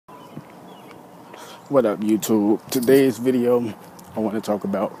What up, YouTube? Today's video, I want to talk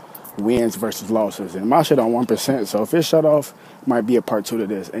about wins versus losses. And my shit on 1%, so if it shut off, might be a part 2 to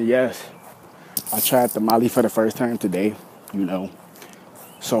this. And yes, I tried the Molly for the first time today,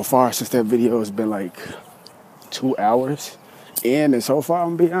 So far, since that video, it's been like 2 hours. And so far,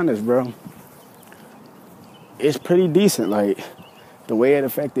 I'm gonna be honest, bro, it's pretty decent. Like, the way it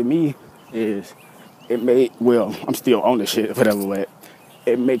affected me is I'm still on the shit, whatever, but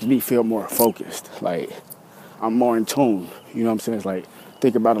it makes me feel more focused. Like, I'm more in tune. You know what I'm saying? It's like,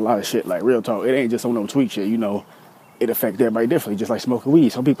 think about a lot of shit. Like, real talk. It ain't just on no tweak shit, It affects everybody differently, just like smoking weed.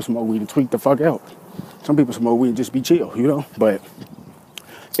 Some people smoke weed and tweak the fuck out. Some people smoke weed and just be chill, But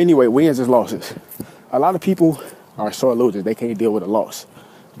anyway, wins is losses. A lot of people are sore losers. They can't deal with a loss.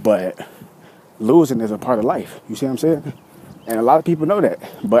 But losing is a part of life. You see what I'm saying? And a lot of people know that.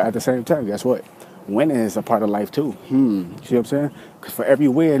 But at the same time, guess what? Winning is a part of life too. You see what I'm saying? Because for every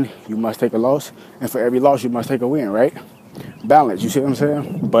win, you must take a loss. And for every loss, you must take a win, right? Balance, you see what I'm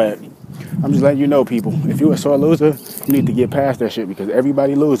saying? But I'm just letting you know, people, if you're a sore loser, you need to get past that shit because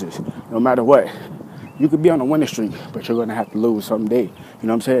everybody loses, no matter what. You could be on a winning streak, but you're going to have to lose someday. You know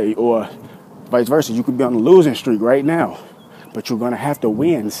what I'm saying? Or vice versa. You could be on a losing streak right now, but you're going to have to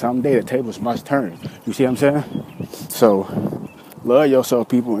win someday. The tables must turn. You see what I'm saying? So love yourself,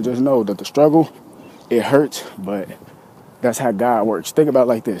 people, and just know that the struggle, it hurts, but that's how God works. Think about it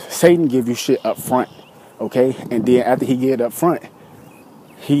like this. Satan give you shit up front, okay? And then after he get it up front,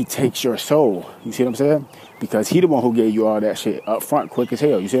 he takes your soul. You see what I'm saying? Because he the one who gave you all that shit up front quick as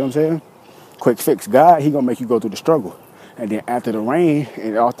hell. You see what I'm saying? Quick fix. God, he gonna make you go through the struggle. And then after the rain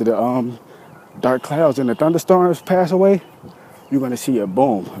and after the dark clouds and the thunderstorms pass away, you're gonna see a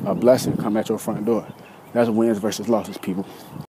blessing come at your front door. That's wins versus losses, people.